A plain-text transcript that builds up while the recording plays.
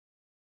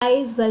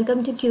Guys,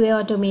 welcome to QA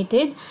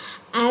Automated.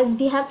 As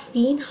we have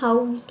seen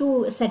how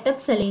to set up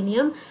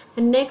Selenium,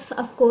 and next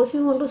of course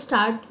we want to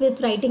start with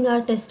writing our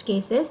test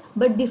cases,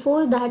 but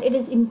before that it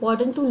is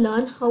important to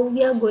learn how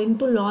we are going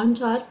to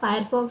launch our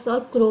Firefox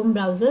or Chrome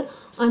browser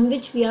on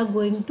which we are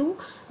going to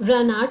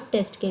run our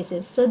test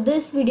cases. So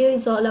this video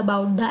is all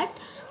about that,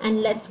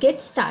 and let's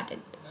get started.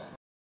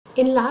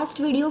 In last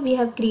video we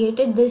have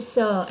created this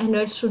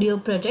Android Studio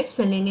project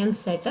Selenium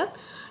setup.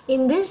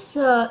 In this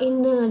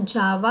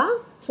Java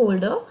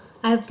folder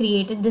I have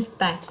created this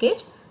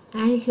package,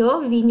 and here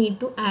we need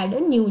to add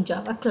a new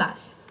Java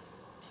class.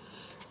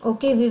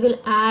 Okay, we will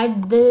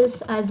add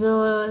this as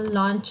a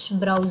launch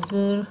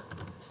browser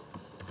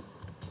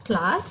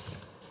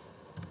class.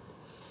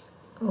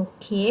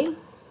 Okay,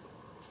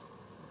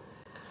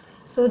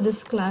 so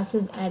this class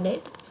is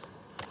added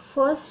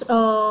first.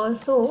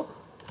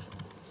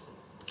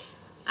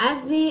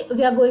 As we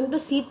are going to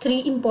see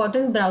three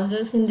important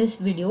browsers in this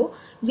video,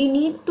 we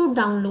need to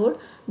download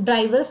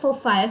driver for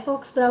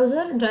Firefox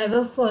browser,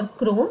 driver for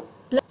Chrome.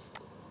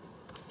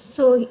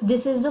 So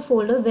this is the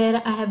folder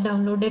where I have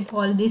downloaded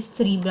all these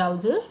three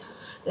browsers,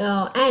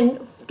 and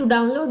to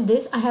download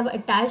this I have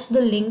attached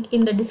the link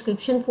in the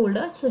description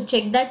folder, so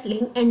check that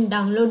link and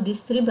download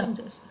these three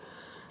browsers.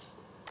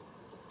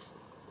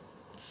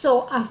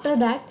 So after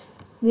that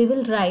we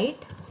will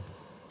write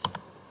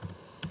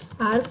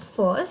our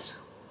first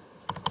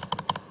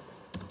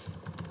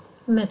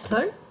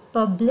method,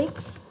 public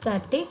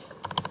static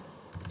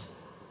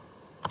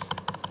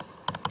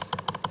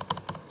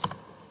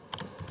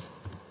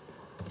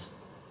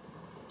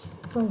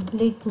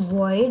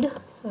void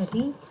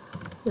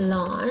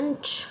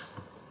launch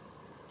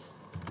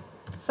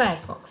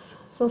Firefox.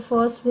 So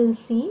first we'll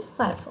see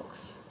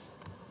Firefox.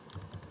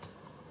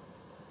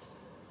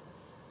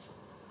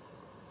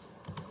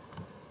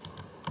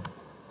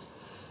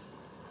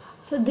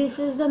 So this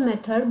is the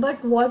method,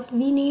 but what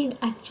we need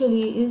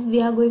actually is we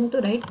are going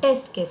to write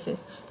test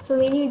cases. So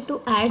we need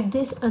to add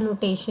this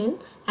annotation,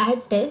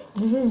 add test.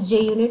 This is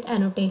JUnit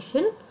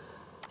annotation.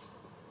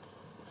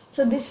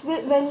 So this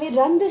will, when we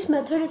run this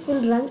method, it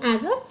will run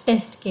as a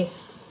test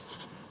case.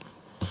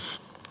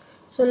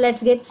 So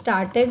let's get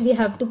started. We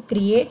have to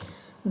create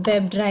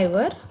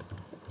WebDriver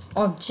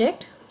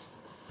object.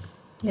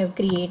 We have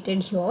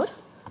created here.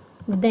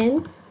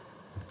 Then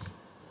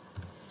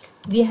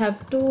we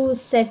have to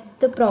set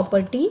the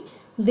property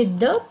with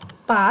the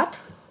path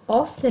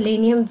of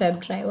Selenium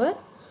WebDriver.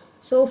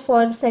 So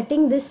for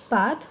setting this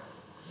path,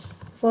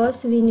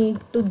 first we need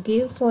to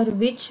give for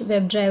which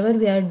WebDriver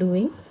we are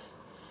doing.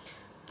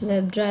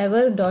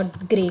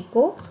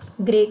 WebDriver.Greco.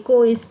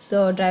 Greco is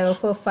the driver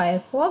for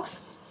Firefox.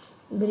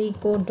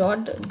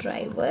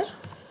 Greco.driver,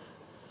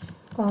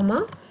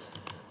 comma,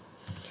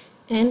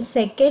 and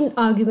second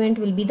argument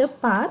will be the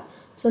path.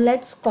 So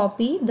let's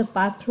copy the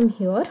path from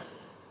here.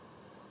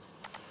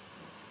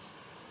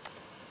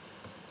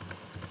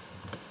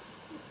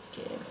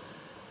 Okay.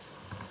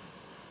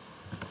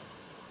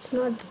 It's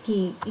not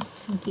gay,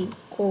 it's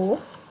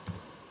Gecko.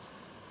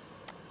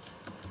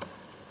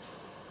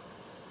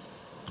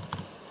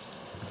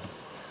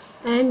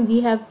 And we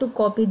have to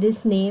copy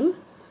this name,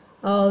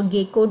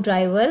 gecko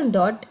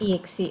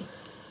driver.exe.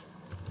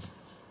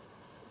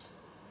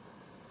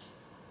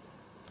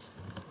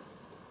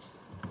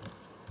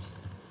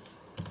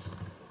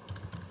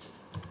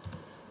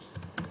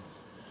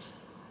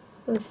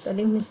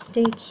 Spelling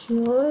mistake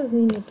here,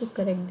 we need to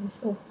correct this.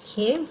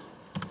 Okay,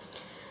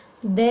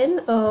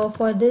 then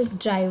for this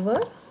driver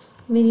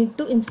we need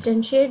to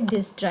instantiate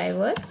this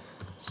driver.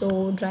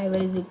 So driver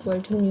is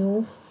equal to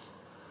new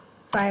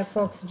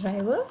Firefox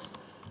driver.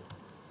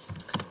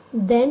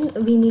 Then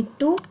we need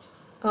to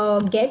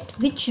get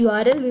which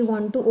URL we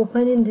want to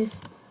open in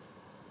this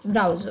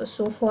browser.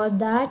 So for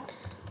that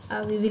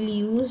we will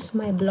use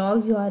my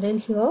blog URL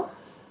here.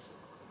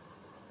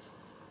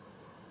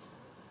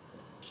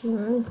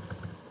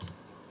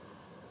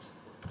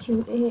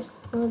 QA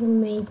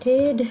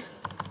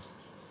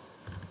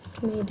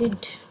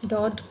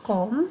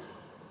automated.com,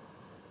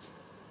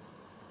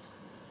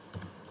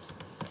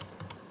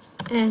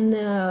 and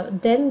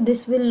then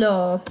this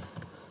will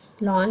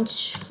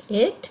launch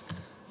it,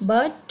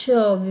 but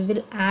we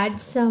will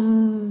add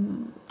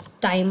some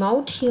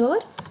timeout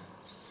here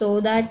so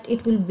that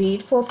it will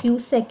wait for a few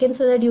seconds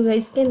so that you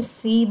guys can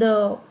see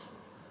the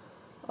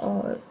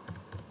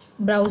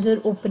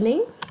browser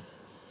opening.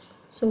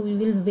 So we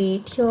will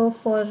wait here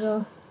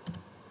for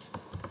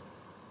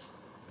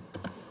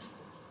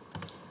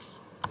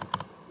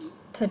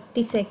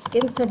 30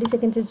 seconds. 30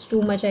 seconds is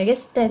too much, I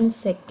guess. 10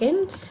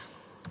 seconds.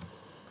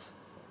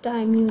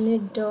 Time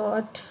unit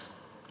dot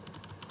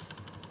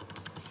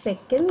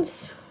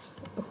seconds.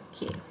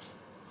 Okay,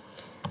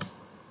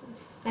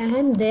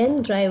 and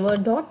then driver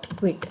dot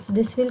quit.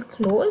 This will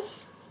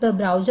close the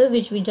browser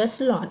which we just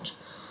launched.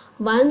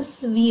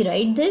 Once we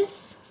write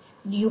this,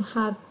 you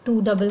have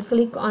to double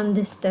click on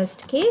this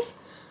test case,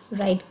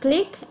 right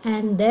click,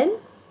 and then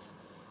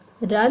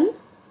run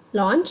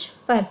launch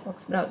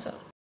Firefox browser.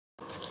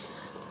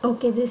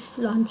 Okay, this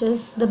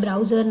launches the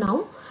browser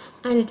now,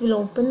 and it will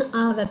open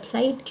our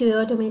website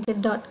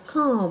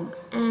qaautomated.com,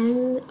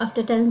 and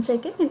after 10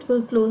 seconds it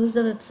will close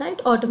the website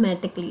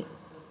automatically.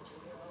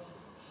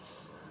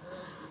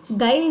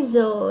 Guys,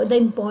 the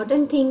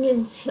important thing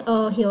is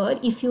here,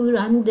 if you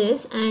run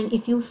this and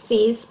if you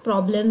face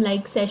problem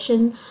like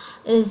session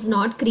is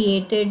not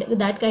created,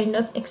 that kind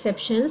of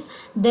exceptions,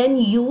 then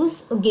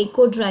use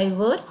gecko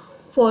driver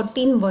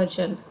 14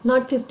 version,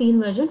 not 15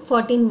 version,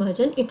 14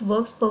 version. It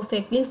works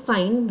perfectly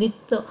fine with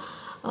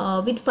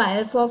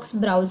Firefox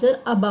browser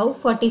above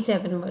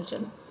 47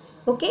 version.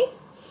 Okay,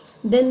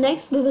 then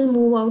next we will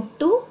move out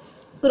to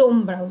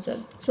Chrome browser.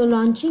 So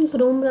launching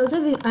Chrome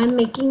browser, I'm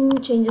making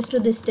changes to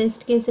this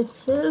test case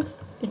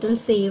itself. It will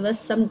save us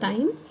some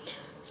time.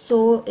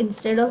 So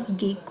instead of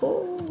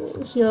gecko,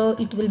 here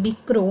it will be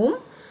Chrome.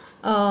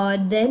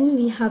 Then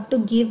we have to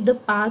give the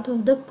path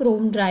of the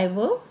Chrome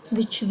driver,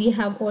 which we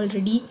have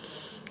already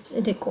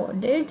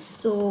recorded.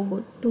 So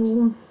go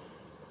to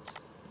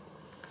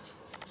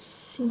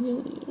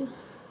C.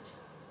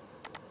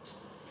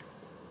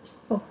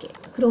 Okay,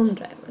 Chrome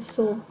driver.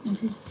 So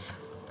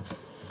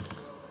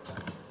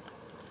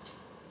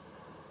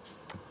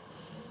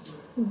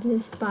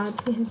this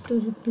path we have to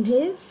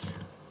replace,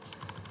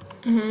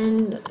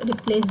 and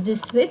replace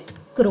this with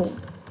Chrome.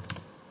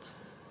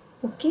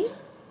 Okay,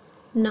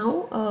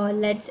 now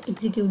let's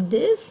execute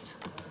this.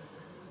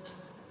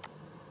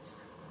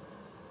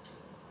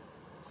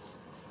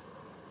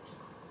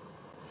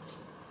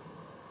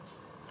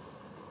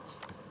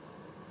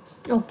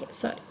 Okay,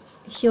 sorry,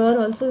 here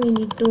also we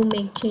need to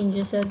make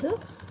changes as a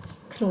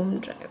Chrome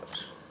driver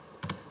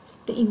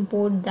to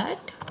import that.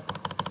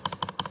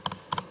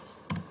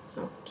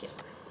 Okay,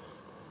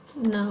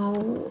 now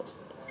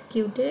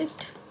execute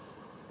it.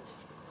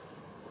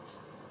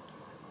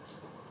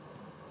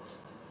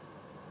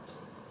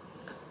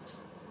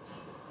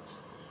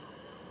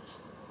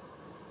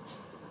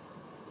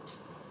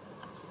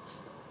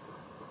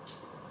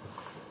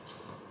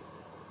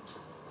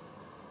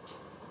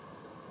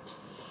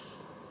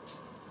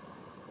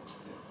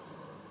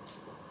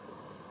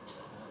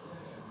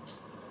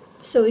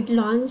 So it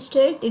launched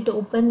it, it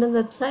opened the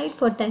website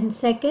for 10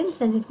 seconds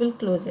and it will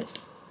close it.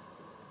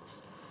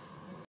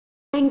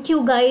 Thank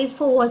you guys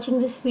for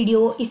watching this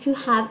video. If you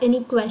have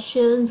any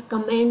questions,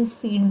 comments,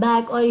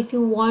 feedback, or if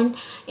you want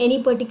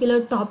any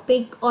particular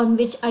topic on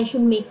which I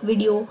should make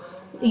video,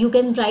 you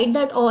can write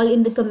that all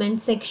in the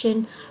comment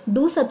section.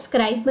 Do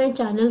subscribe my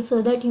channel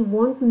so that you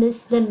won't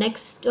miss the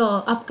next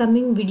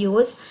upcoming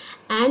videos,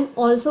 and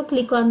also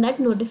click on that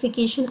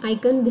notification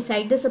icon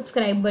beside the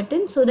subscribe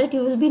button so that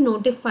you will be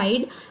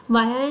notified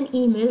via an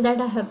email that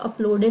I have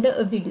uploaded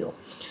a video.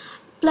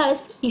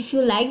 Plus, if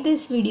you like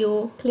this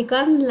video, click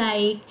on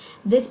like.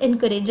 This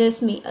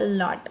encourages me a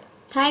lot.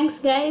 Thanks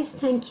guys.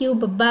 Thank you.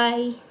 Bye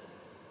bye.